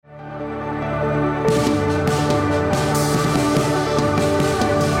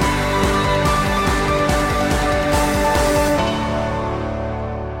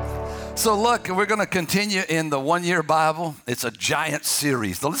look, we're going to continue in the one-year Bible. It's a giant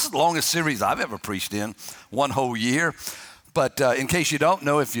series. This is the longest series I've ever preached in, one whole year. But in case you don't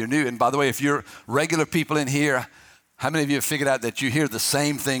know, if you're new, and by the way, if you're regular people in here, how many of you have figured out that you hear the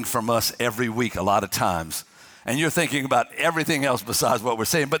same thing from us every week a lot of times? And you're thinking about everything else besides what we're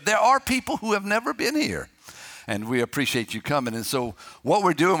saying. But there are people who have never been here. And we appreciate you coming. And so what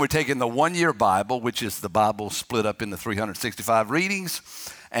we're doing, we're taking the one-year Bible, which is the Bible split up into 365 readings.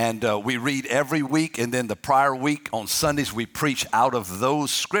 And we read every week, and then the prior week on Sundays, we preach out of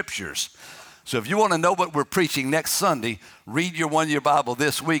those scriptures. So if you want to know what we're preaching next Sunday, read your one-year Bible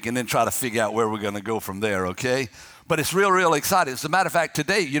this week and then try to figure out where we're going to go from there, okay? But it's real exciting. As a matter of fact,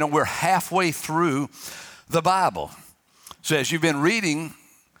 today, we're halfway through the Bible. So as you've been reading,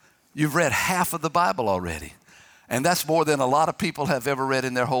 you've read half of the Bible already. And that's more than a lot of people have ever read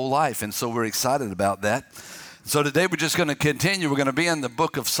in their whole life. And so we're excited about that. So today we're just going to continue. We're going to be in the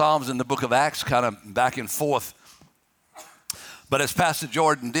book of Psalms and the book of Acts, kind of back and forth. But as Pastor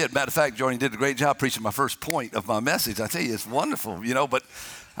Jordan did, matter of fact, Jordan did a great job preaching my first point of my message. I tell you, it's wonderful, but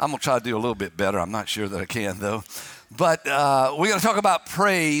I'm going to try to do a little bit better. I'm not sure that I can, though. But we're going to talk about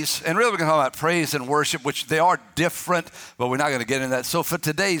praise, and really we're going to talk about praise and worship, which they are different, but we're not going to get into that. So for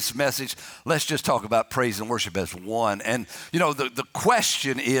today's message, let's just talk about praise and worship as one. And, the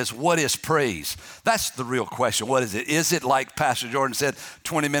question is, what is praise? That's the real question. What is it? Is it, like Pastor Jordan said,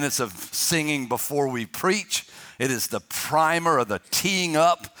 20 minutes of singing before we preach? It is the primer or the teeing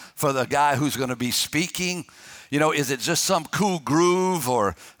up for the guy who's going to be speaking. Is it just some cool groove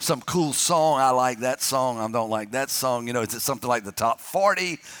or some cool song? I like that song. I don't like that song. Is it something like the top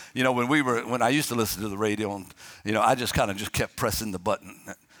 40? When I used to listen to the radio, and, I just kept pressing the button.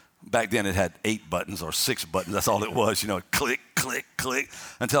 Back then it had 8 buttons or 6 buttons. That's all it was, click, click, click,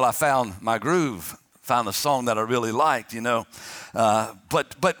 until I found my groove, found a song that I really liked,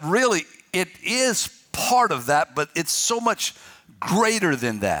 But really it is part of that, but it's so much greater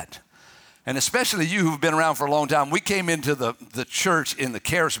than that. And especially you who've been around for a long time, we came into the church in the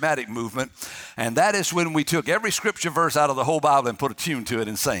charismatic movement, and that is when we took every scripture verse out of the whole Bible and put a tune to it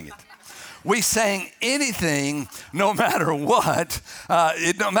and sang it. We sang anything, no matter what,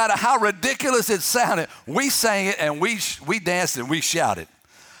 no matter how ridiculous it sounded, we sang it and we danced and we shouted.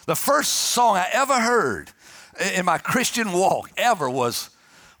 The first song I ever heard in my Christian walk ever was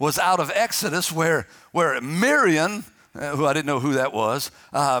out of Exodus, where Miriam, who I didn't know who that was,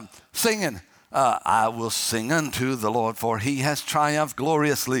 singing, I will sing unto the Lord, for he has triumphed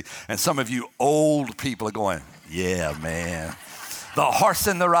gloriously. And some of you old people are going, yeah, man. The horse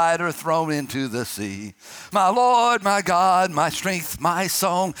and the rider thrown into the sea. My Lord, my God, my strength, my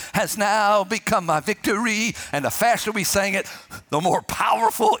song has now become my victory. And the faster we sang it, the more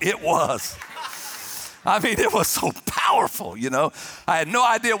powerful it was. I mean, it was so powerful, I had no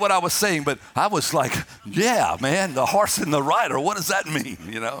idea what I was saying, but I was like, yeah, man, the horse and the rider, what does that mean,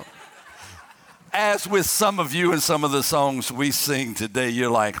 As with some of you and some of the songs we sing today, you're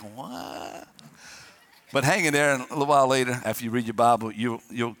like, what? But hang in there, and a little while later, after you read your Bible,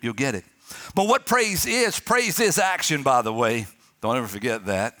 you'll get it. But what praise is action, by the way. Don't ever forget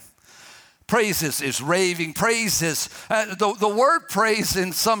that. Praise is raving. Praise is, the word praise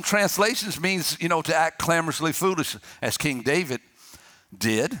in some translations means, to act clamorously foolish, as King David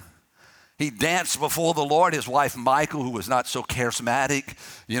did. He danced before the Lord. His wife, Michal, who was not so charismatic,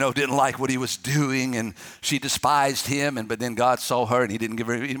 didn't like what he was doing, and she despised him. But then God saw her, and he didn't give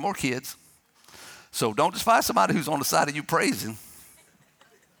her any more kids. So don't despise somebody who's on the side of you praising.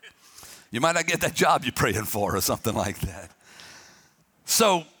 You might not get that job you're praying for or something like that.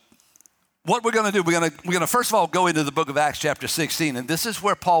 So what we're going to do, we're going to first of all go into the book of Acts chapter 16, and this is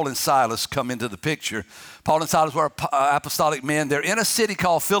where Paul and Silas come into the picture. Paul and Silas were apostolic men. They're in a city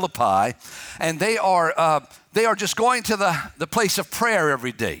called Philippi, and they are just going to the place of prayer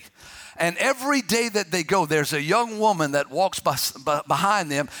every day. And every day that they go, there's a young woman that walks behind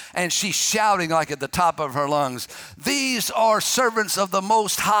them, and she's shouting like at the top of her lungs, "These are servants of the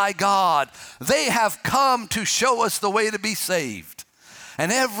Most High God. They have come to show us the way to be saved."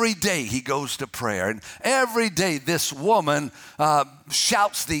 And every day he goes to prayer. And every day this woman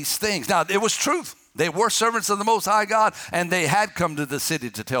shouts these things. Now, it was truth. They were servants of the Most High God, and they had come to the city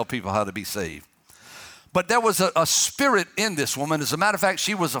to tell people how to be saved. But there was a spirit in this woman. As a matter of fact,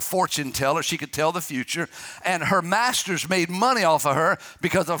 she was a fortune teller. She could tell the future. And her masters made money off of her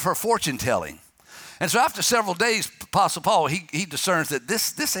because of her fortune telling. And so after several days, Apostle Paul, he discerns that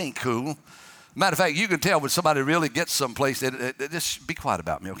this ain't cool. Matter of fact, you can tell when somebody really gets someplace, just be quiet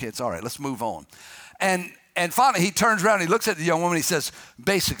about me, okay? It's all right. Let's move on. And finally, he turns around and he looks at the young woman and he says,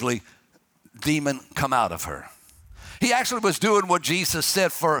 basically, demon, come out of her. He actually was doing what Jesus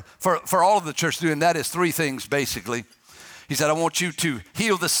said for all of the church to do, and that is three things basically. He said, I want you to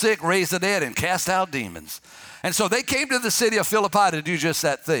heal the sick, raise the dead, and cast out demons. And so they came to the city of Philippi to do just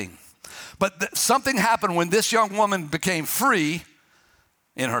that thing. But something happened when this young woman became free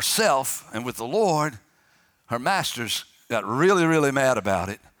in herself and with the Lord. Her masters got really, really mad about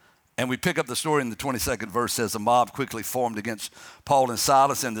it. And we pick up the story in the 22nd verse. Says, a mob quickly formed against Paul and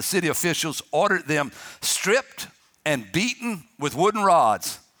Silas, and the city officials ordered them stripped and beaten with wooden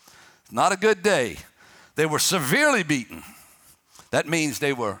rods. Not a good day. They were severely beaten. That means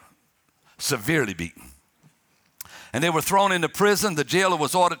they were severely beaten. And they were thrown into prison. The jailer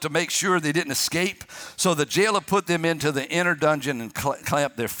was ordered to make sure they didn't escape. So the jailer put them into the inner dungeon and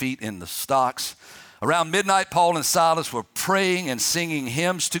clamped their feet in the stocks. Around midnight, Paul and Silas were praying and singing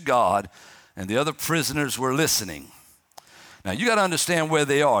hymns to God, and the other prisoners were listening. Now, you got to understand where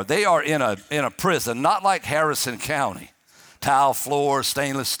they are. They are in a prison, not like Harrison County. Tile floors,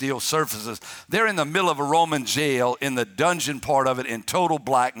 stainless steel surfaces. They're in the middle of a Roman jail in the dungeon part of it in total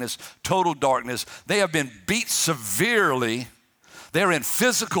blackness, total darkness. They have been beat severely. They're in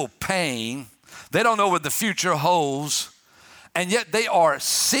physical pain. They don't know what the future holds. And yet they are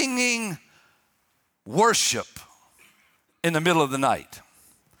singing worship in the middle of the night.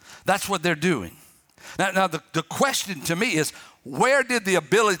 That's what they're doing. Now the question to me is, where did the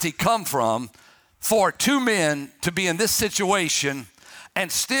ability come from for two men to be in this situation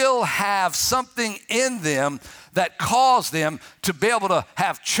and still have something in them that caused them to be able to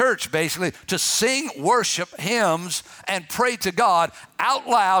have church, basically, to sing worship hymns and pray to God out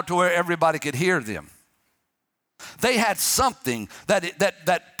loud to where everybody could hear them? They had something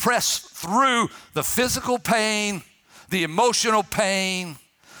that pressed through the physical pain, the emotional pain,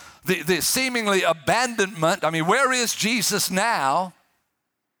 the seemingly abandonment. I mean, where is Jesus now?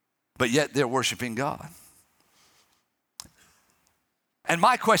 But yet they're worshiping God. And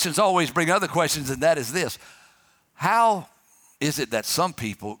my questions always bring other questions, and that is this. How is it that some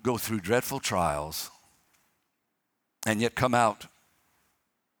people go through dreadful trials and yet come out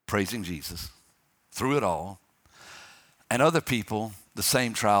praising Jesus through it all, and other people, the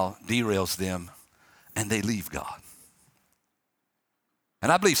same trial derails them and they leave God?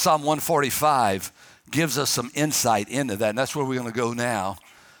 And I believe Psalm 145 gives us some insight into that, and that's where we're going to go now.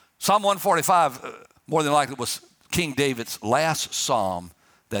 Psalm 145, more than likely, was King David's last psalm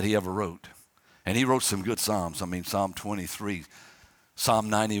that he ever wrote. And he wrote some good psalms. I mean, Psalm 23,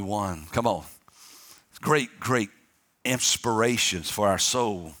 Psalm 91. Come on. Great, great inspirations for our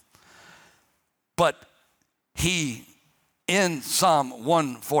soul. But he, in Psalm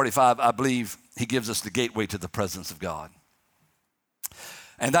 145, I believe, he gives us the gateway to the presence of God.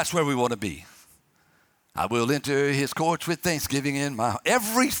 And that's where we want to be. I will enter his courts with thanksgiving in my heart.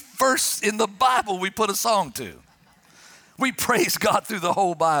 Every verse in the Bible we put a song to. We praise God through the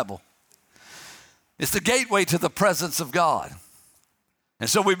whole Bible. It's the gateway to the presence of God. And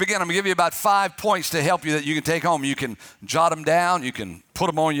so we begin. I'm going to give you about 5 points to help you that you can take home. You can jot them down. You can put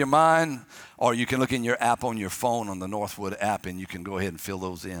them on your mind. Or you can look in your app on your phone, on the Northwood app, and you can go ahead and fill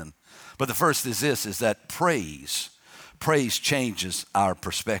those in. But the first is this, is that praise changes our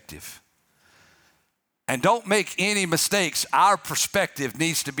perspective. And don't make any mistakes. Our perspective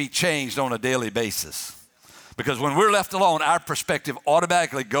needs to be changed on a daily basis. Because when we're left alone, our perspective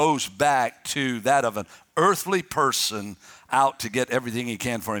automatically goes back to that of an earthly person out to get everything he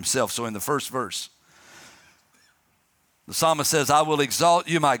can for himself. So in the first verse, the psalmist says, I will exalt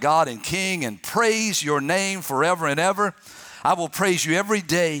you, my God and King, and praise your name forever and ever. I will praise you every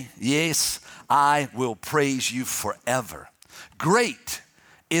day. Yes, I will praise you forever. Great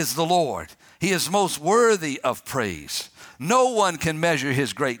is the Lord. He is most worthy of praise. No one can measure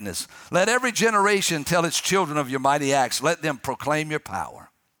his greatness. Let every generation tell its children of your mighty acts. Let them proclaim your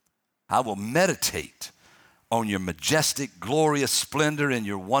power. I will meditate on your majestic, glorious splendor and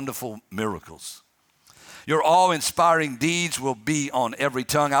your wonderful miracles. Your awe-inspiring deeds will be on every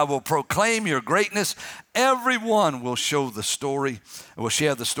tongue. I will proclaim your greatness. Everyone will share the story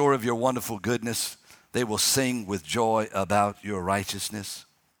of your wonderful goodness. They will sing with joy about your righteousness.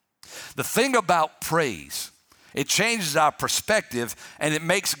 The thing about praise, it changes our perspective and it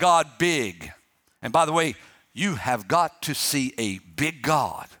makes God big. And by the way, you have got to see a big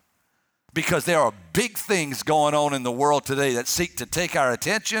God, because there are big things going on in the world today that seek to take our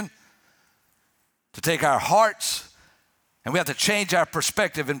attention, to take our hearts, and we have to change our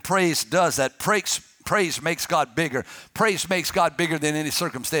perspective, and praise does that. Praise makes God bigger. Praise makes God bigger than any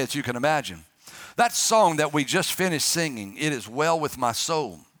circumstance you can imagine. That song that we just finished singing, It Is Well With My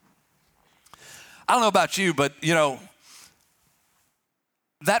Soul. I don't know about you, but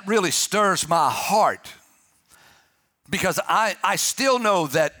that really stirs my heart. Because I still know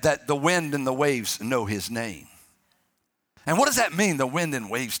that the wind and the waves know his name. And what does that mean, the wind and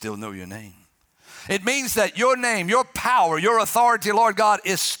waves still know your name? It means that your name, your power, your authority, Lord God,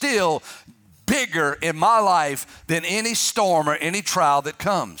 is still bigger in my life than any storm or any trial that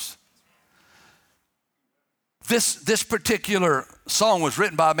comes. This particular song was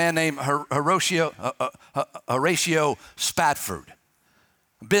written by a man named Horatio Spafford,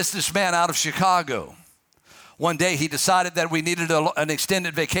 a businessman out of Chicago. One day he decided that we needed an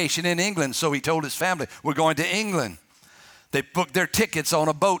extended vacation in England, so he told his family, we're going to England. They booked their tickets on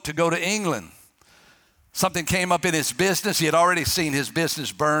a boat to go to England. Something came up in his business. He had already seen his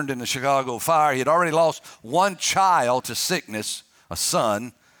business burned in the Chicago fire. He had already lost one child to sickness, a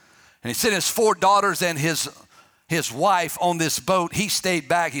son. And he sent his 4 daughters and his wife on this boat. He stayed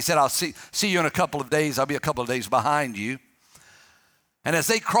back. He said, I'll see you in a couple of days. I'll be a couple of days behind you. And as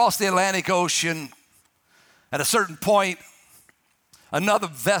they crossed the Atlantic Ocean, at a certain point, another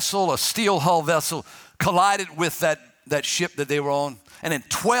vessel, a steel hull vessel, collided with that ship that they were on. And in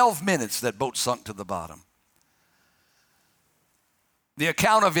 12 minutes, that boat sunk to the bottom. The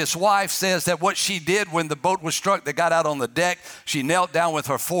account of his wife says that what she did when the boat was struck, they got out on the deck, she knelt down with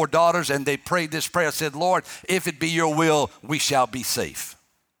her 4 daughters and they prayed this prayer, said, Lord, if it be your will, we shall be safe.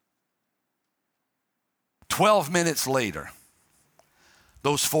 12 minutes later,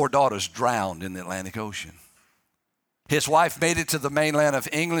 those 4 daughters drowned in the Atlantic Ocean. His wife made it to the mainland of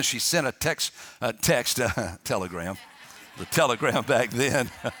England. She sent a telegram. The telegram back then,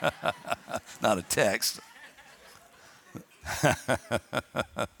 not a text.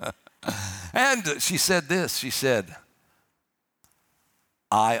 And she said this, she said,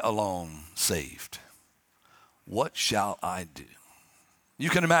 I alone saved. What shall I do? You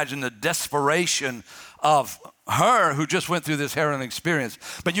can imagine the desperation of her who just went through this harrowing experience.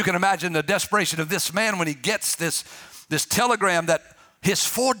 But you can imagine the desperation of this man when he gets this telegram that his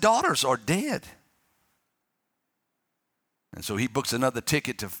 4 daughters are dead. And so he books another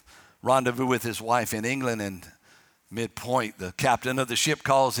ticket to rendezvous with his wife in England, and midpoint, the captain of the ship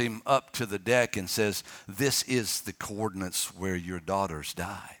calls him up to the deck and says, this is the coordinates where your daughters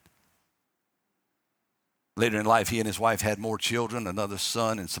died. Later in life, he and his wife had more children, another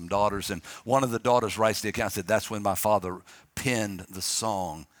son and some daughters, and one of the daughters writes the account, said, that's when my father penned the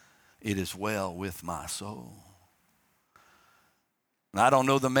song, It Is Well With My Soul. And I don't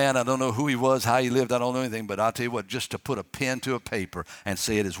know the man, I don't know who he was, how he lived, I don't know anything, but I'll tell you what, just to put a pen to a paper and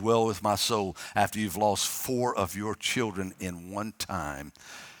say it is well with my soul after you've lost 4 of your children in one time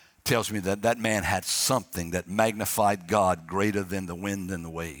tells me that that man had something that magnified God greater than the wind and the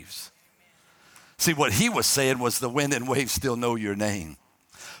waves. See, what he was saying was the wind and waves still know your name.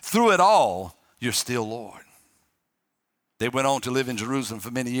 Through it all, you're still Lord. They went on to live in Jerusalem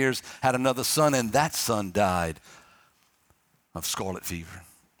for many years, had another son, and that son died of scarlet fever.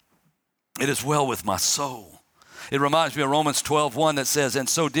 It is well with my soul. It reminds me of Romans 12:1 that says, and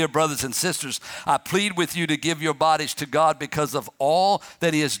so, dear brothers and sisters, I plead with you to give your bodies to God because of all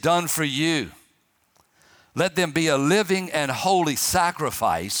that he has done for you. Let them be a living and holy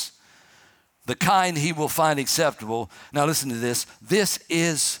sacrifice, the kind he will find acceptable. Now listen to this. This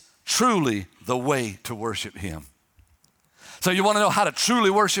is truly the way to worship him. So you want to know how to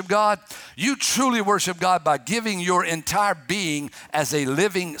truly worship God? You truly worship God by giving your entire being as a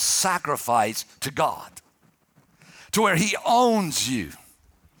living sacrifice to God, to where he owns you,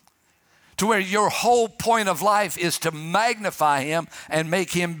 to where your whole point of life is to magnify him and make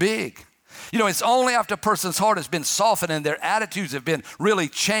him big. You know, it's only after a person's heart has been softened and their attitudes have been really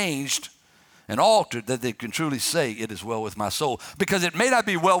changed and altered that they can truly say, it is well with my soul. Because it may not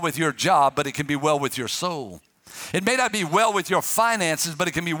be well with your job, but it can be well with your soul. It may not be well with your finances, but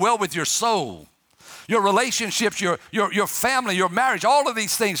it can be well with your soul. Your relationships, your family, your marriage, all of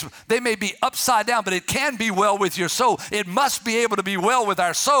these things, they may be upside down, but it can be well with your soul. It must be able to be well with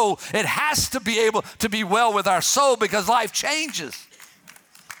our soul. It has to be able to be well with our soul because life changes.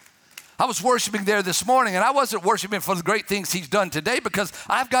 I was worshiping there this morning, and I wasn't worshiping for the great things he's done today because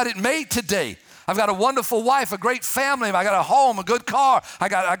I've got it made today. I've got a wonderful wife, a great family. I got a home, a good car. I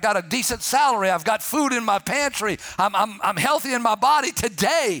got a decent salary. I've got food in my pantry. I'm healthy in my body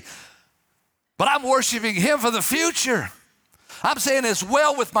today. But I'm worshiping him for the future. I'm saying it's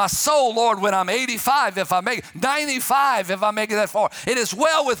well with my soul, Lord, when I'm 85, if I make it, 95, if I make it that far. It is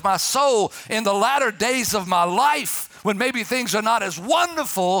well with my soul in the latter days of my life when maybe things are not as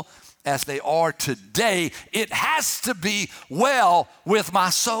wonderful as they are today. It has to be well with my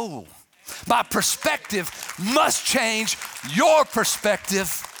soul. My perspective must change. Your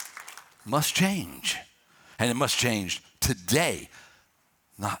perspective must change. And it must change today.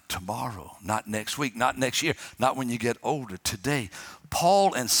 not tomorrow, not next week, not next year, not when you get older, today.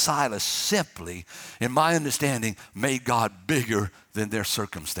 Paul and Silas simply, in my understanding, made God bigger than their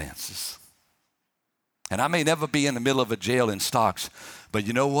circumstances. And I may never be in the middle of a jail in stocks, but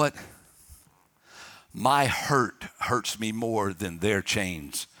you know what? My hurt hurts me more than their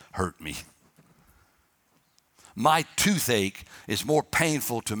chains hurt me. My toothache is more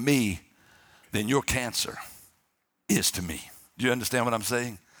painful to me than your cancer is to me. Do you understand what I'm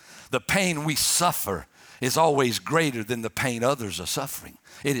saying? The pain we suffer is always greater than the pain others are suffering.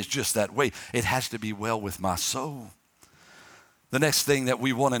 It is just that way. It has to be well with my soul. The next thing that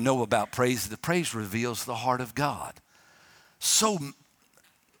we want to know about praise, the praise reveals the heart of God. So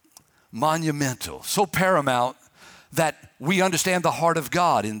monumental, so paramount that we understand the heart of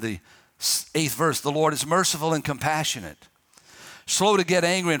God. In the 8th verse, the Lord is merciful and compassionate, slow to get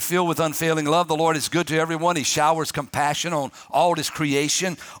angry and filled with unfailing love. The Lord is good to everyone. He showers compassion on all his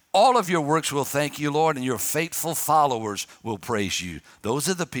creation. All of your works will thank you, Lord, and your faithful followers will praise you. Those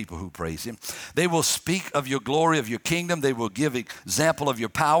are the people who praise him. They will speak of your glory, of your kingdom. They will give example of your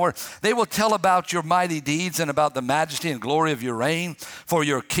power. They will tell about your mighty deeds and about the majesty and glory of your reign. For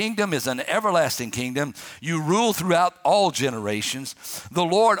your kingdom is an everlasting kingdom. You rule throughout all generations. The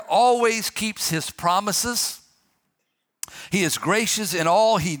Lord always keeps his promises. He is gracious in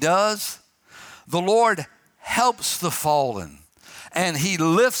all he does. The Lord helps the fallen, and he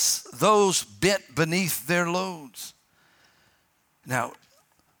lifts those bent beneath their loads. Now,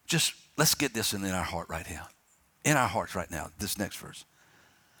 just let's get this in our heart right now. In our hearts right now, this next verse.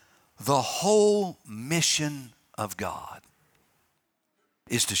 The whole mission of God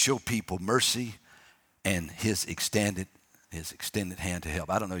is to show people mercy and his extended hand to help.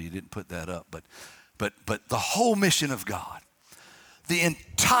 I don't know, you didn't put that up, but the whole mission of God, the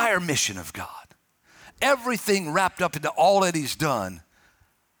entire mission of God, everything wrapped up into all that he's done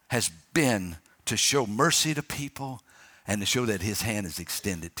has been to show mercy to people and to show that his hand is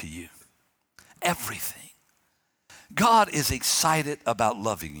extended to you. Everything. God is excited about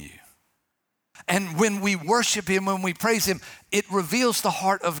loving you. And when we worship him, when we praise him, it reveals the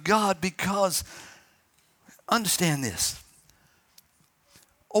heart of God, because understand this.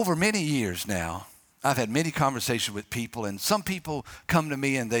 Over many years now, I've had many conversations with people, and some people come to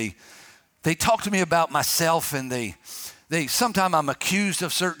me and they talk to me about myself, and they sometimes I'm accused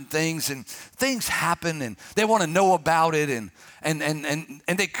of certain things, and things happen and they want to know about it, and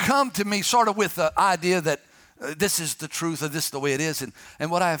they come to me sort of with the idea that this is the truth or this is the way it is. And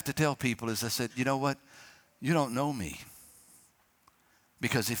what I have to tell people is, I said, you know what? You don't know me.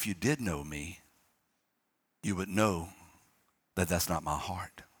 Because if you did know me, you would know that that's not my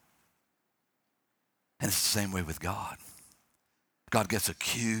heart. And it's the same way with God. God gets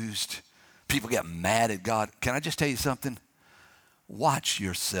accused. People get mad at God. Can I just tell you something? Watch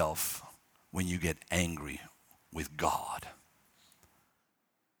yourself when you get angry with God.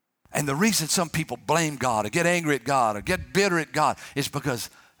 And the reason some people blame God or get angry at God or get bitter at God is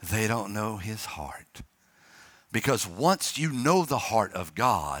because they don't know his heart. Because once you know the heart of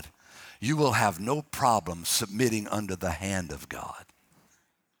God, you will have no problem submitting under the hand of God.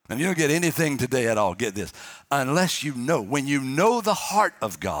 And you don't get anything today at all, get this, unless you know. When you know the heart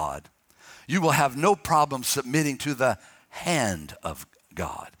of God, you will have no problem submitting to the hand of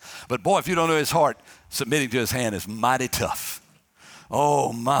God. But boy, if you don't know his heart, submitting to his hand is mighty tough.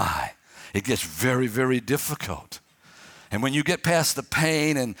 Oh my, it gets very, very difficult. And when you get past the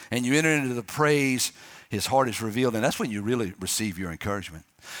pain and you enter into the praise, his heart is revealed, and that's when you really receive your encouragement.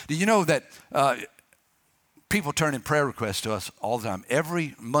 Do you know that people turn in prayer requests to us all the time?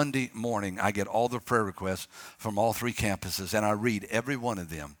 Every Monday morning, I get all the prayer requests from all 3 campuses, and I read every one of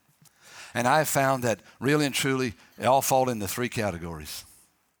them. And I have found that really and truly, they all fall into 3 categories: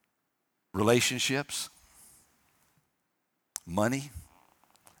 relationships, money,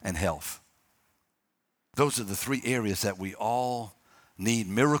 and health. Those are the 3 areas that we all need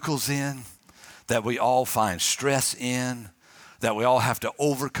miracles in, that we all find stress in, that we all have to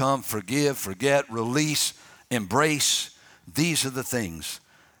overcome, forgive, forget, release, embrace. These are the things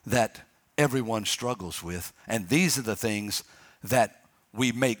that everyone struggles with, and these are the things that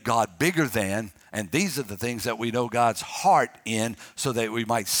we make God bigger than, and these are the things that we know God's heart in, so that we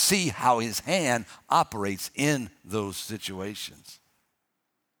might see how his hand operates in those situations.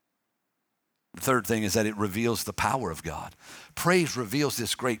 The third thing is that it reveals the power of God. Praise reveals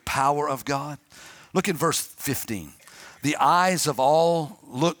this great power of God. Look in verse 15. The eyes of all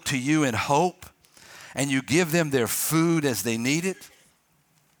look to you in hope, and you give them their food as they need it.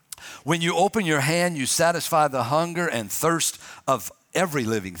 When you open your hand, you satisfy the hunger and thirst of every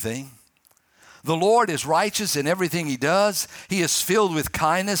living thing. The Lord is righteous in everything he does. He is filled with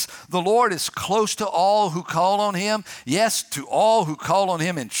kindness. The Lord is close to all who call on him. Yes, to all who call on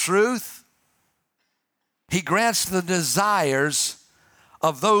him in truth. He grants the desires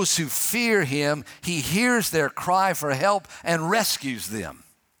of those who fear him. He hears their cry for help and rescues them.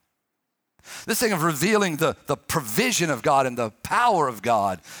 This thing of revealing the provision of God and the power of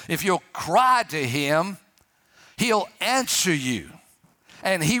God. If you'll cry to him, he'll answer you.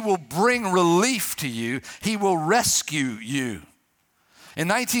 And he will bring relief to you. He will rescue you. In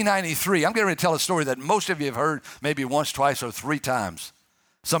 1993, I'm getting ready to tell a story that most of you have heard maybe once, twice, or three times.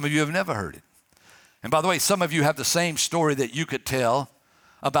 Some of you have never heard it. And by the way, some of you have the same story that you could tell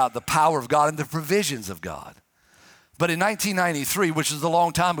about the power of God and the provisions of God. But in 1993, which is a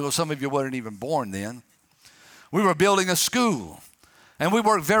long time ago, some of you weren't even born then, we were building a school. And we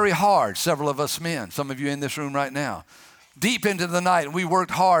worked very hard, several of us men, some of you in this room right now. Deep into the night, and we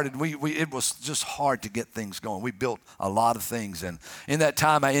worked hard, and it was just hard to get things going. We built a lot of things, and in that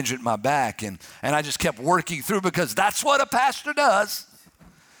time, I injured my back, and I just kept working through because that's what a pastor does.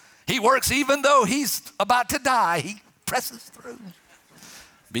 He works even though he's about to die. He presses through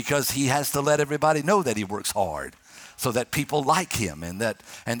because he has to let everybody know that he works hard so that people like him and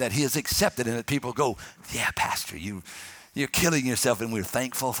that he is accepted and that people go, yeah, Pastor, you're killing yourself, and we're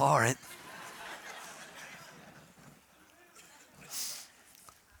thankful for it.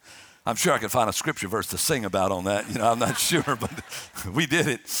 I'm sure I could find a scripture verse to sing about on that. I'm not sure, but we did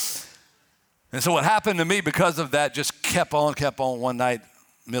it. And so what happened to me because of that just kept on one night,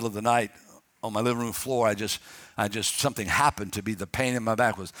 middle of the night, on my living room floor. I just something happened to me. The pain in my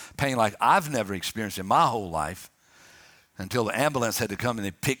back was pain like I've never experienced in my whole life until the ambulance had to come and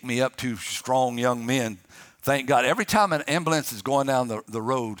they picked me up, two strong young men. Thank God. Every time an ambulance is going down the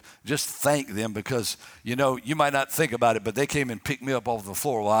road, just thank them because, you might not think about it, but they came and picked me up off the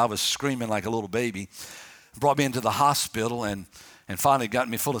floor while I was screaming like a little baby, brought me into the hospital, and finally got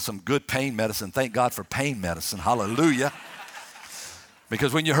me full of some good pain medicine. Thank God for pain medicine. Hallelujah.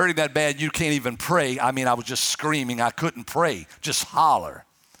 Because when you're hurting that bad, you can't even pray. I was just screaming. I couldn't pray, just holler.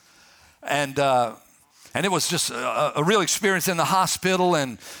 And it was just a real experience in the hospital,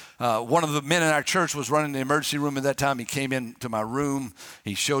 and one of the men in our church was running the emergency room at that time. He came into my room.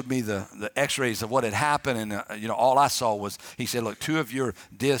 He showed me the x-rays of what had happened. And, all I saw was, he said, look, two of your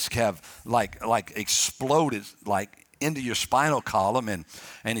discs have like exploded like into your spinal column. And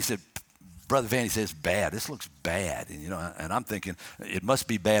he said, Brother Van, he says, bad. This looks bad. And I'm thinking, it must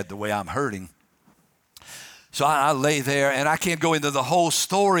be bad the way I'm hurting. So I lay there, and I can't go into the whole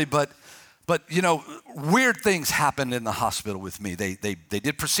story, but weird things happened in the hospital with me. They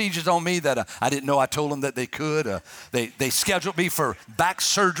did procedures on me that I didn't know. I told them that they could. They scheduled me for back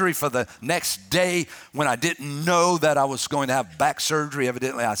surgery for the next day when I didn't know that I was going to have back surgery.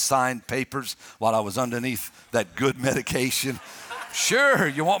 Evidently, I signed papers while I was underneath that good medication. Sure,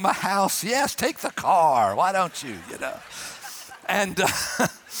 you want my house? Yes, take the car. Why don't you, And the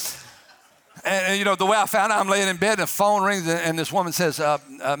way I found out, I'm laying in bed and the phone rings and this woman says,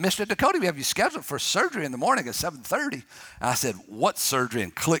 Mr. Dakota, we have you scheduled for surgery in the morning at 7:30. I said, what surgery?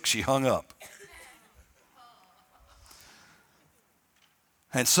 And click, she hung up.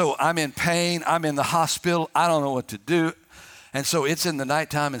 And so I'm in pain. I'm in the hospital. I don't know what to do. And so it's in the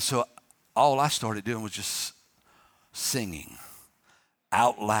nighttime. And so all I started doing was just singing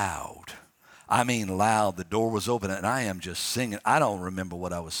out loud. Loud. The door was open, and I am just singing. I don't remember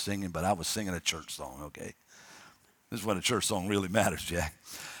what I was singing, but I was singing a church song, okay? This is when a church song really matters, Jack.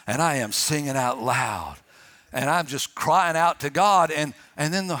 And I am singing out loud, and I'm just crying out to God, and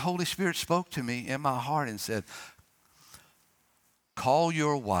then the Holy Spirit spoke to me in my heart and said, call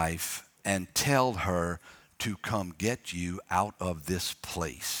your wife and tell her to come get you out of this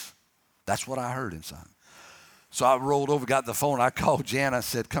place. That's what I heard inside. So I rolled over, got the phone, I called Jan, I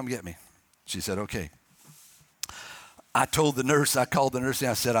said, come get me. She said, okay. I called the nurse,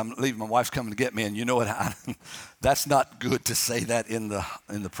 and I said, I'm leaving, my wife's coming to get me. And you know what? That's not good to say that in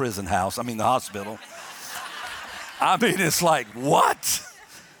the prison house, the hospital. It's like, what?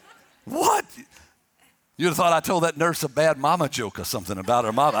 What? You'd have thought I told that nurse a bad mama joke or something about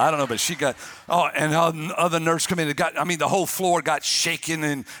her mama. I don't know, but she got, and other nurse come in and the whole floor got shaken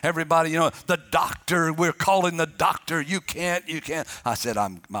and everybody, the doctor, we're calling the doctor, you can't. I said,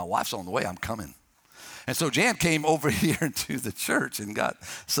 my wife's on the way, I'm coming. And so Jan came over here into the church and got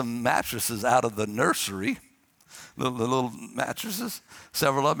some mattresses out of the nursery, the little mattresses,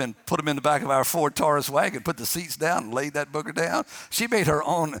 several of them, and put them in the back of our Ford Taurus wagon, put the seats down, and laid that booger down. She made her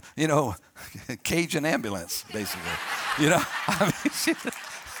own, Cajun ambulance, basically.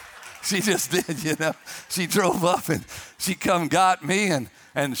 She just did, you know. She drove up and she come got me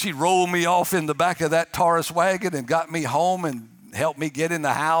and she rolled me off in the back of that Taurus wagon and got me home and helped me get in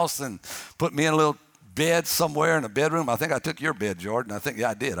the house and put me in a little bed somewhere in a bedroom. I think I took your bed, Jordan.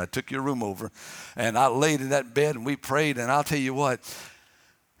 I did. I took your room over and I laid in that bed and we prayed. And I'll tell you what,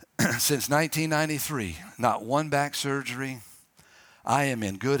 since 1993, not one back surgery. I am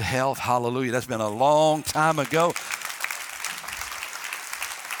in good health. Hallelujah. That's been a long time ago.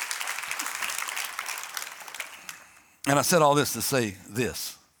 And I said all this to say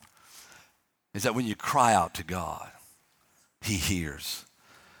this, is that when you cry out to God, he hears.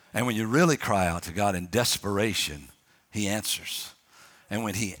 And when you really cry out to God in desperation, he answers. And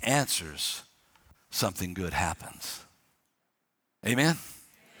when he answers, something good happens. Amen?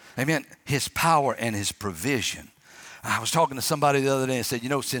 Amen. His power and his provision. I was talking to somebody the other day and said, you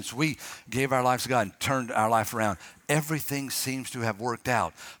know, since we gave our lives to God and turned our life around, everything seems to have worked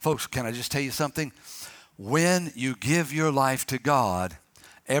out. Folks, can I just tell you something? When you give your life to God,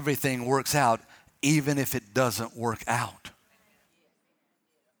 everything works out, even if it doesn't work out.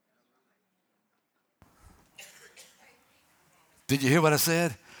 Did you hear what I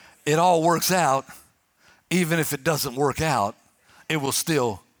said? It all works out. Even if it doesn't work out, it will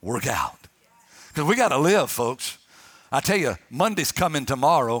still work out. Because we got to live, folks. I tell you, Monday's coming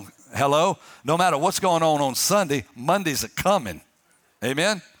tomorrow. Hello? No matter what's going on Sunday, Mondays are coming.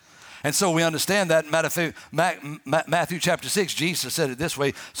 Amen? And so we understand that in Matthew chapter 6, Jesus said it this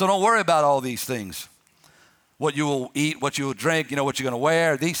way. So don't worry about all these things. What you will eat, what you will drink, you know, what you're going to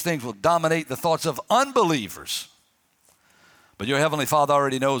wear. These things will dominate the thoughts of unbelievers. But your heavenly Father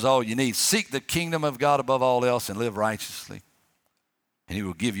already knows all you need. Seek the kingdom of God above all else and live righteously. And he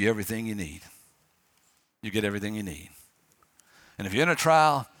will give you everything you need. You get everything you need. And if you're in a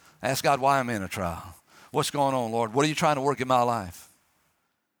trial, ask God why I'm in a trial. What's going on, Lord? What are you trying to work in my life?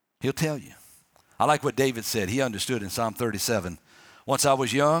 He'll tell you. I like what David said. He understood in Psalm 37. Once I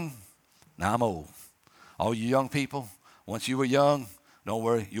was young, now I'm old. All you young people, once you were young, don't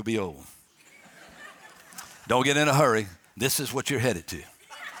worry, you'll be old. Don't get in a hurry. This is what you're headed to.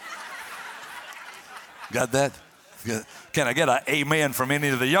 Got that? Can I get an amen from any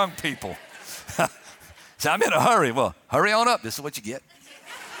of the young people? Say, I'm in a hurry. Well, hurry on up. This is what you get.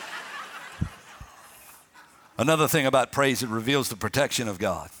 Another thing about praise, it reveals the protection of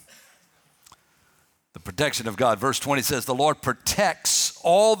God. The protection of God. Verse 20 says, the Lord protects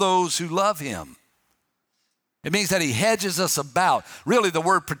all those who love him. It means that he hedges us about. Really, the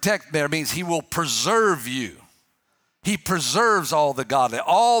word protect there means he will preserve you. He preserves all the godly.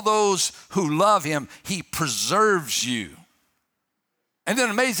 All those who love him, he preserves you. And then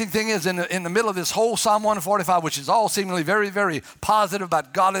the amazing thing is in the middle of this whole Psalm 145, which is all seemingly very, very positive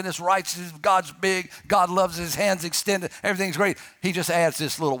about godliness, righteousness, God's big, God loves his hands extended, everything's great. He just adds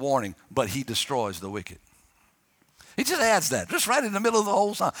this little warning, but he destroys the wicked. He just adds that, just right in the middle of the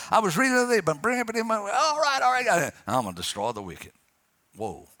whole Psalm. I was reading the other day, but bring it in my way. All right, got it. I'm going to destroy the wicked.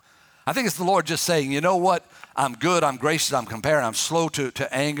 Whoa. I think it's the Lord just saying, you know what? I'm good, I'm gracious, I'm compassionate, I'm slow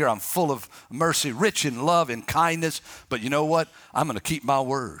to anger, I'm full of mercy, rich in love and kindness. But you know what? I'm going to keep my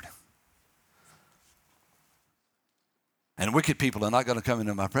word. And wicked people are not going to come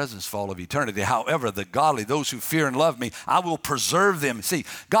into my presence for all of eternity. However, the godly, those who fear and love me, I will preserve them. See,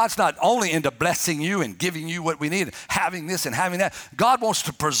 God's not only into blessing you and giving you what we need, having this and having that. God wants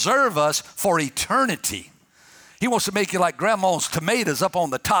to preserve us for eternity. He wants to make you like grandma's tomatoes up on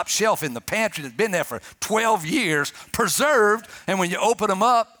the top shelf in the pantry that's been there for 12 years, preserved. And when you open them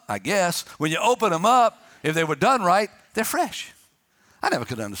up, I guess, when you open them up, if they were done right, they're fresh. I never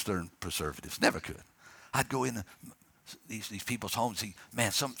could understand preservatives, never could. I'd go in these people's homes and see,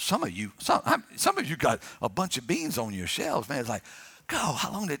 man, some of you got a bunch of beans on your shelves, man. It's like, God,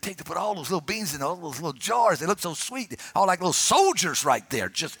 how long did it take to put all those little beans in all those little jars? They look so sweet, all like little soldiers right there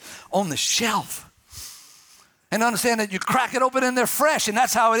just on the shelf. And understand that you crack it open and they're fresh. And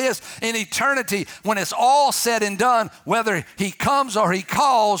that's how it is in eternity. When it's all said and done, whether he comes or he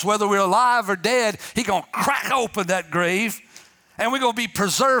calls, whether we're alive or dead, he's going to crack open that grave. And we're going to be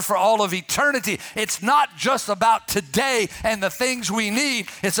preserved for all of eternity. It's not just about today and the things we need.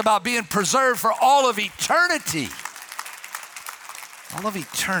 It's about being preserved for all of eternity. All of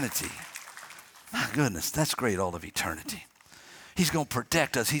eternity. My goodness, that's great, all of eternity. He's going to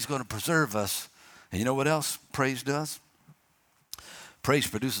protect us. He's going to preserve us. And you know what else praise does? Praise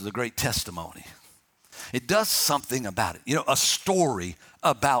produces a great testimony. It does something about it. You know, a story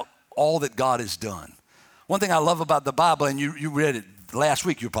about all that God has done. One thing I love about the Bible, and you read it last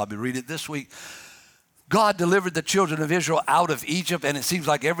week, you'll probably read it this week. God delivered the children of Israel out of Egypt, and it seems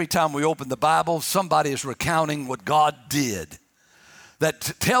like every time we open the Bible, somebody is recounting what God did. that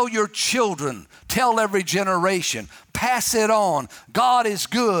tell your children, tell every generation, pass it on. God is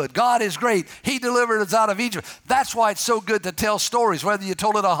good. God is great. He delivered us out of Egypt. That's why it's so good to tell stories, whether you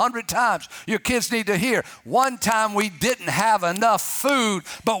told it 100 times. Your kids need to hear. One time we didn't have enough food,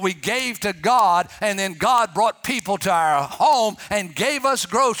 but we gave to God, and then God brought people to our home and gave us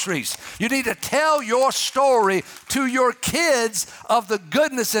groceries. You need to tell your story to your kids of the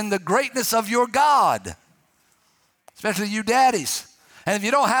goodness and the greatness of your God, especially you daddies. And if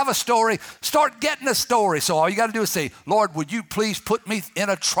you don't have a story, start getting a story. So all you got to do is say, Lord, would you please put me in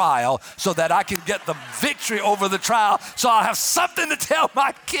a trial so that I can get the victory over the trial so I'll have something to tell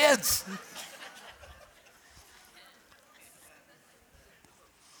my kids.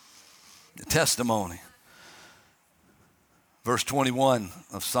 The testimony. Verse 21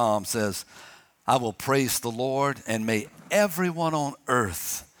 of Psalm says, I will praise the Lord, and may everyone on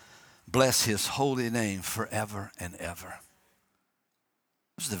earth bless his holy name forever and ever.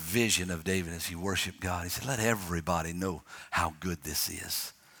 This is the vision of David as he worshiped God. He said, let everybody know how good this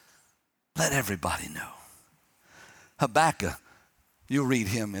is. Let everybody know. Habakkuk, you'll read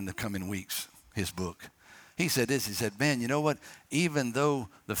him in the coming weeks, his book. He said this, he said, man, you know what? Even though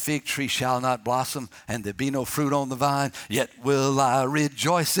the fig tree shall not blossom and there be no fruit on the vine, yet will I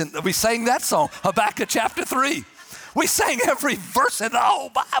rejoice in. We sang that song, Habakkuk chapter 3. We sang every verse in the whole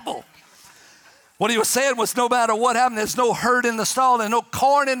Bible. What he was saying was no matter what happened, there's no herd in the stall, there's no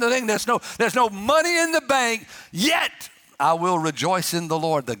corn in the thing, there's no money in the bank, yet I will rejoice in the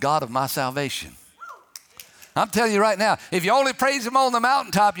Lord, the God of my salvation. I'm telling you right now, if you only praise him on the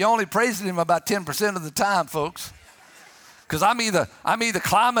mountaintop, you're only praising him about 10% of the time, folks. Because I'm either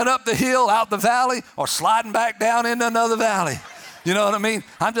climbing up the hill, out the valley, or sliding back down into another valley. You know what I mean?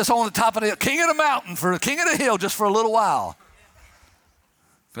 I'm just on the top of the king of the mountain, for the king of the hill, just for a little while.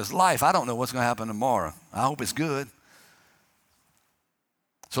 Because life, I don't know what's going to happen tomorrow. I hope it's good.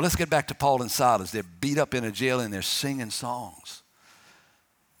 So let's get back to Paul and Silas. They're beat up in a jail and they're singing songs.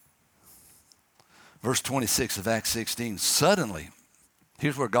 Verse 26 of Acts 16, suddenly,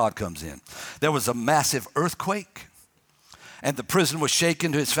 here's where God comes in. There was a massive earthquake, and the prison was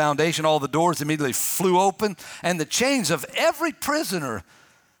shaken to its foundation. All the doors immediately flew open, and the chains of every prisoner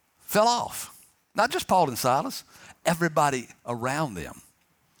fell off. Not just Paul and Silas, everybody around them.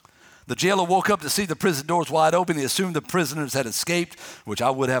 The jailer woke up to see the prison doors wide open. He assumed the prisoners had escaped, which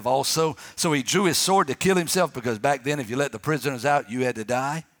I would have also. So he drew his sword to kill himself, because back then if you let the prisoners out, you had to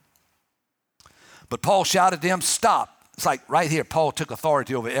die. But Paul shouted to him, stop. It's like right here, Paul took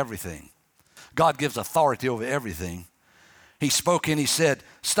authority over everything. God gives authority over everything. He spoke and he said,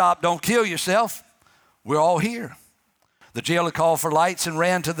 stop, don't kill yourself. We're all here. The jailer called for lights and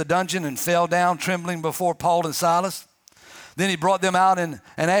ran to the dungeon and fell down trembling before Paul and Silas. Then he brought them out and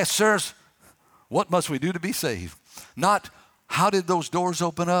asked, sirs, what must we do to be saved? Not, how did those doors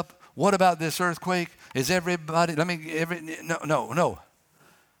open up? What about this earthquake? Is everybody, no.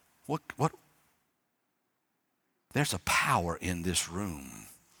 What? There's a power in this room.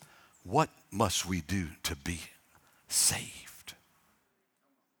 What must we do to be saved?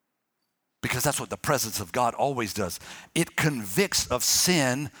 Because that's what the presence of God always does. It convicts of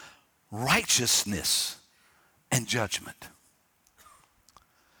sin, righteousness, and judgment.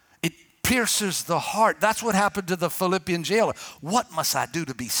 It pierces the heart. That's what happened to the Philippian jailer. What must I do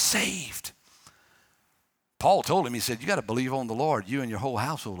to be saved? Paul told him, he said, you got to believe on the Lord. You and your whole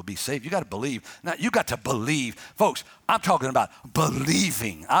household will be saved. You got to believe. Now, you got to believe. Folks, I'm talking about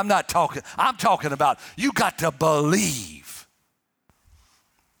believing. I'm talking about you got to believe.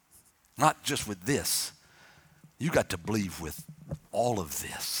 Not just with this. You got to believe with all of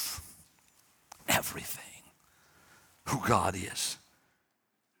this. Everything. Who God is.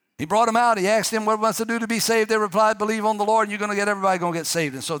 He brought them out. He asked them what must I do to be saved. They replied, believe on the Lord, and everybody going to get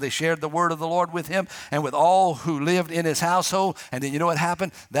saved. And so they shared the word of the Lord with him and with all who lived in his household. And then you know what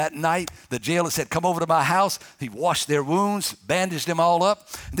happened? That night, the jailer said, come over to my house. He washed their wounds, bandaged them all up,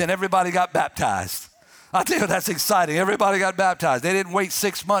 and then everybody got baptized. I tell you, that's exciting. Everybody got baptized. They didn't wait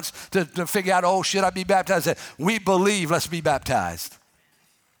 6 months to figure out, oh, should I be baptized? They said, we believe, let's be baptized.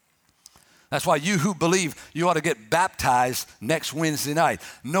 That's why you who believe, you ought to get baptized next Wednesday night.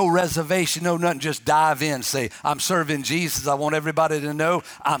 No reservation, no nothing, just dive in. Say, I'm serving Jesus. I want everybody to know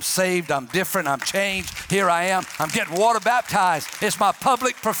I'm saved, I'm different, I'm changed. Here I am. I'm getting water baptized. It's my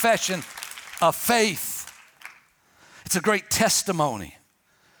public profession of faith. It's a great testimony.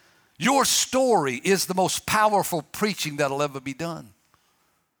 Your story is the most powerful preaching that'll ever be done.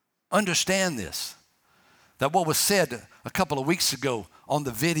 Understand this, that what was said a couple of weeks ago on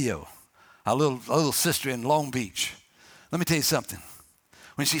the video, a little sister in Long Beach. Let me tell you something.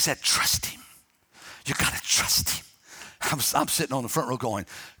 When she said, trust him. You got to trust him. I'm sitting on the front row going,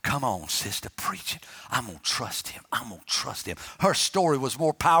 come on, sister, preach it. I'm going to trust him. I'm going to trust him. Her story was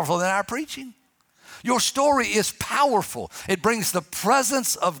more powerful than our preaching. Your story is powerful. It brings the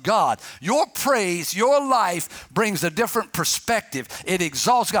presence of God. Your praise, your life brings a different perspective. It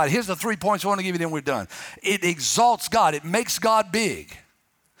exalts God. Here's the 3 points I want to give you, then we're done. It exalts God. It makes God big.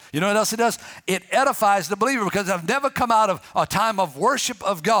 You know what else it does? It edifies the believer, because I've never come out of a time of worship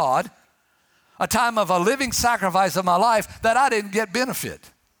of God, a time of a living sacrifice of my life, that I didn't get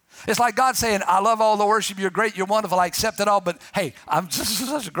benefit. It's like God saying, I love all the worship. You're great. You're wonderful. I accept it all. But hey, I'm just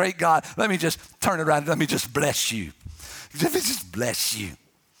such a great God. Let me just turn it around. Let me just bless you. Let me just bless you.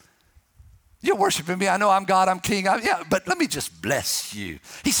 You're worshiping me. I know I'm God. I'm king. Yeah, but let me just bless you.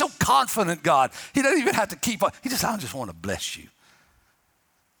 He's so confident, God. He doesn't even have to keep on. I just want to bless you.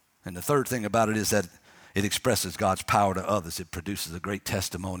 And the third thing about it is that it expresses God's power to others. It produces a great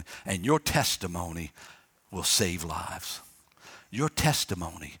testimony. And your testimony will save lives. Your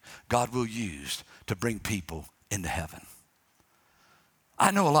testimony, God will use to bring people into heaven.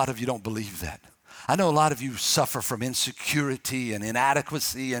 I know a lot of you don't believe that. I know a lot of you suffer from insecurity and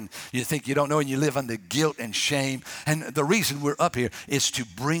inadequacy, and you think you don't know, and you live under guilt and shame. And the reason we're up here is to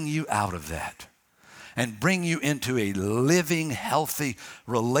bring you out of that and bring you into a living, healthy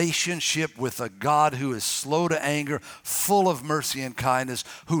relationship with a God who is slow to anger, full of mercy and kindness,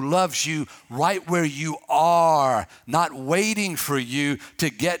 who loves you right where you are, not waiting for you to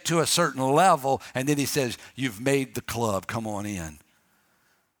get to a certain level, and then he says, you've made the club, come on in.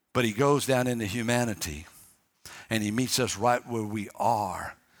 But he goes down into humanity, and he meets us right where we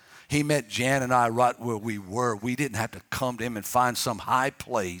are. He met Jan and I right where we were. We didn't have to come to him and find some high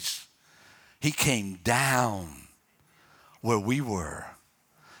place. He came down where we were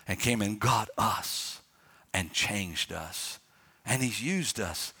and came and got us and changed us. And he's used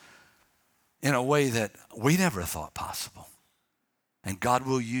us in a way that we never thought possible. And God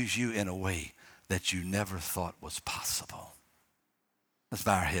will use you in a way that you never thought was possible. Let's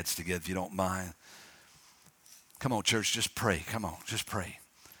bow our heads together if you don't mind. Come on, church, just pray. Come on, just pray.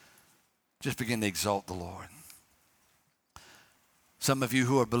 Just begin to exalt the Lord. Some of you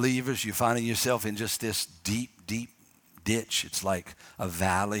who are believers, you're finding yourself in just this deep, deep ditch. It's like a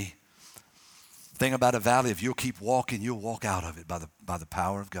valley. The thing about a valley, if you'll keep walking, you'll walk out of it by the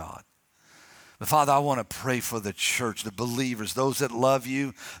power of God. But Father, I want to pray for the church, the believers, those that love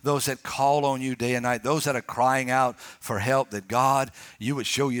you, those that call on you day and night, those that are crying out for help, that God, you would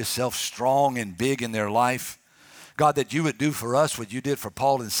show yourself strong and big in their life. God, that you would do for us what you did for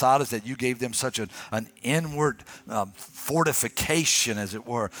Paul and Silas, that you gave them such an inward fortification, as it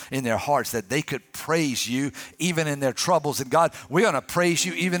were, in their hearts, that they could praise you even in their troubles. And God, we're going to praise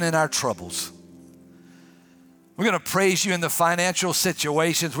you even in our troubles. We're going to praise you in the financial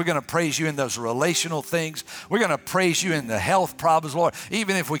situations. We're going to praise you in those relational things. We're going to praise you in the health problems, Lord.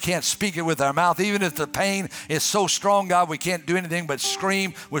 Even if we can't speak it with our mouth, even if the pain is so strong, God, we can't do anything but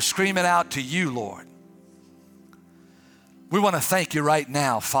scream. We're screaming out to you, Lord. We want to thank you right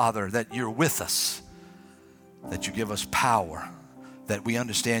now, Father, that you're with us, that you give us power, that we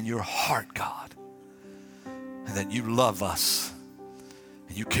understand your heart, God, and that you love us,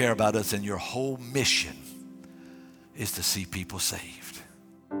 and you care about us, and your whole mission is to see people saved.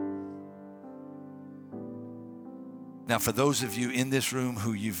 Now, for those of you in this room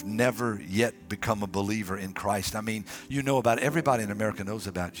who you've never yet become a believer in Christ, I mean, you know about, everybody in America knows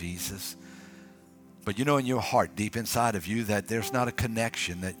about Jesus. But you know in your heart, deep inside of you, that there's not a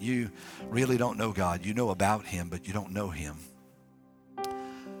connection, that you really don't know God. You know about him, but you don't know him.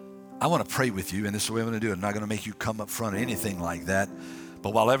 I want to pray with you, and this is the way I'm going to do it. I'm not going to make you come up front or anything like that.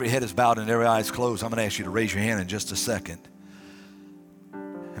 But while every head is bowed and every eye is closed, I'm going to ask you to raise your hand in just a second.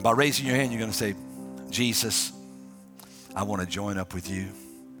 And by raising your hand, you're going to say, Jesus, I want to join up with you.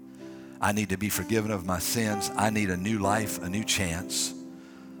 I need to be forgiven of my sins. I need a new life, a new chance.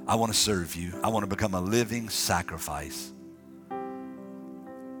 I want to serve you. I want to become a living sacrifice.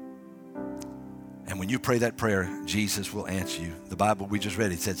 And when you pray that prayer, Jesus will answer you. The Bible we just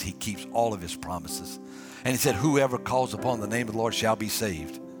read, it says he keeps all of his promises. And he said, whoever calls upon the name of the Lord shall be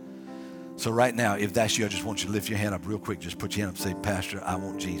saved. So right now, if that's you, I just want you to lift your hand up real quick. Just put your hand up and say, Pastor, I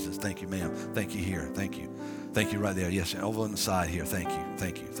want Jesus. Thank you, ma'am. Thank you here. Thank you. Thank you right there. Yes, over on the side here. Thank you.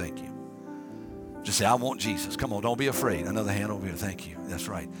 Thank you. Thank you. Just say, I want Jesus. Come on, don't be afraid. Another hand over here. Thank you. That's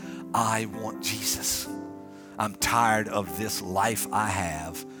right. I want Jesus. I'm tired of this life I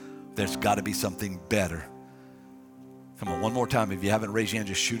have. There's got to be something better. Come on, one more time. If you haven't raised your hand,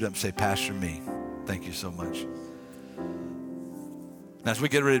 just shoot up and say, Pastor, me. Thank you so much. Now, as we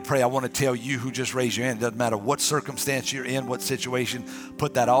get ready to pray, I want to tell you who just raised your hand. It doesn't matter what circumstance you're in, what situation.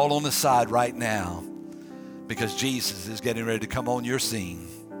 Put that all on the side right now. because Jesus is getting ready to come on your scene.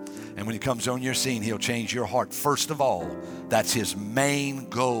 And when he comes on your scene, he'll change your heart. First of all, that's his main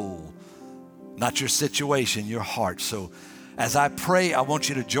goal. Not your situation, your heart. So as I pray, I want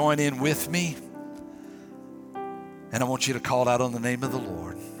you to join in with me. And I want you to call out on the name of the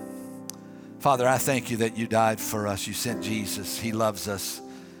Lord. Father, I thank you that you died for us. You sent Jesus. He loves us.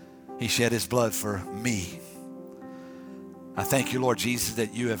 He shed his blood for me. I thank you, Lord Jesus,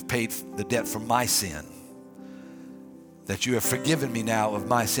 that you have paid the debt for my sin. That you have forgiven me now of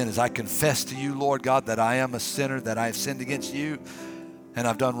my sin as I confess to you, Lord God, that I am a sinner, that I have sinned against you, and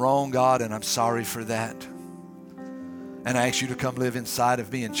I've done wrong, God, and I'm sorry for that. And I ask you to come live inside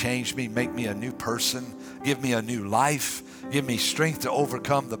of me and change me, make me a new person, give me a new life, give me strength to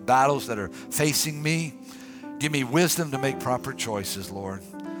overcome the battles that are facing me. Give me wisdom to make proper choices, Lord.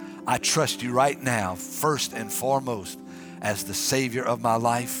 I trust you right now, first and foremost, as the Savior of my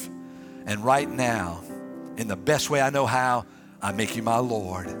life. And right now, in the best way I know how, I make you my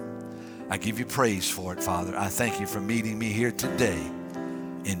Lord. I give you praise for it, Father. I thank you for meeting me here today.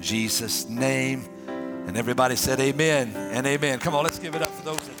 In Jesus' name. And everybody said amen and amen. Come on, let's give it up for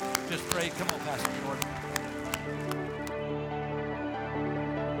those that just prayed. Come on, Pastor Jordan.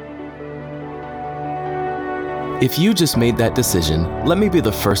 If you just made that decision, let me be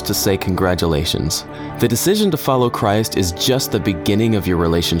the first to say congratulations. The decision to follow Christ is just the beginning of your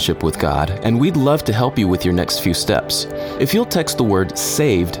relationship with God, and we'd love to help you with your next few steps. If you'll text the word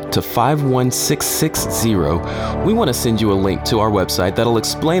SAVED to 51660, we want to send you a link to our website that'll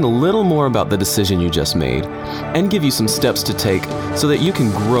explain a little more about the decision you just made and give you some steps to take so that you can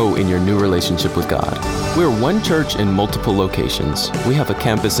grow in your new relationship with God. We're one church in multiple locations. We have a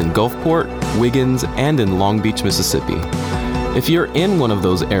campus in Gulfport, Wiggins, and in Long Beach, Mississippi. If you're in one of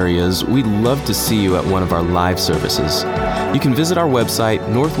those areas, we'd love to see you at one of our live services. You can visit our website,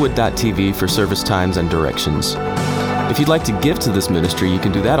 northwood.tv, for service times and directions. If you'd like to give to this ministry, you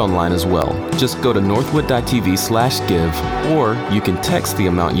can do that online as well. Just go to northwood.tv/give, or you can text the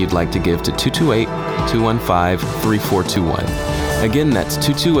amount you'd like to give to 228-215-3421. Again, that's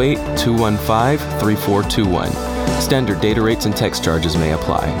 228-215-3421. Standard data rates and text charges may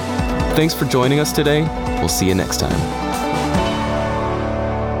apply. Thanks for joining us today. We'll see you next time.